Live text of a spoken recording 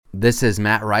This is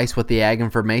Matt Rice with the Ag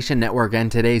Information Network and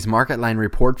today's Market Line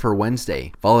report for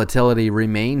Wednesday. Volatility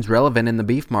remains relevant in the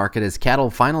beef market as cattle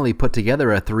finally put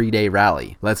together a 3-day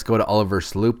rally. Let's go to Oliver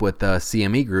Sloop with the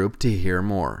CME Group to hear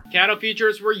more. Cattle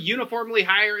futures were uniformly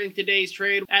higher in today's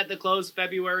trade. At the close,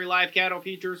 February live cattle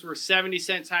futures were 70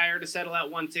 cents higher to settle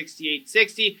at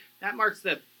 168.60. That marks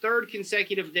the third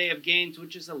consecutive day of gains,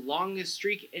 which is the longest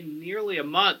streak in nearly a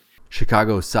month.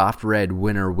 Chicago soft red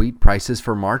winter wheat prices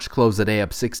for March closed the day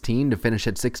up 16 to finish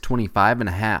at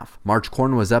 625.5. March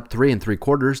corn was up 3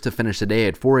 3/4 to finish the day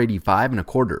at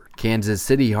 485.25. Kansas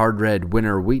City hard red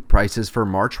winter wheat prices for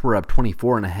March were up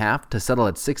 24.5 to settle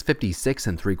at 656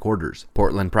 3/4.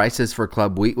 Portland prices for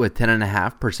club wheat with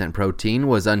 10.5% protein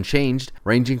was unchanged,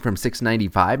 ranging from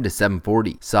 695 to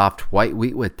 740. Soft white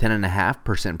wheat with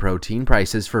 10.5% protein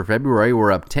prices for February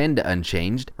were up 10 to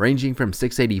unchanged, ranging from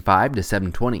 685 to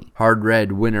 720. Hard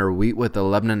red winter wheat with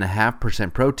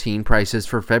 11.5% protein prices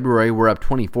for February were up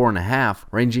 24.5,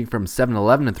 ranging from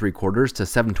 711 3/4 to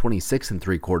 726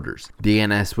 3/4.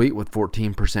 DNS wheat with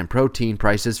 14% protein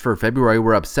prices for February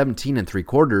were up 17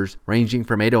 3/4, ranging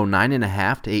from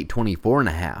 809.5 to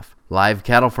 824.5. Live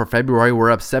cattle for February were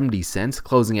up 70 cents,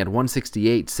 closing at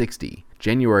 168.60.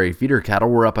 January feeder cattle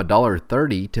were up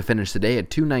 $1.30 to finish the day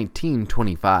at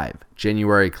 $219.25.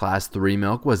 January Class 3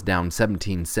 milk was down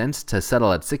 17 cents to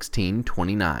settle at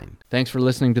 $16.29. Thanks for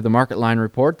listening to the Market Line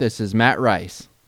Report. This is Matt Rice.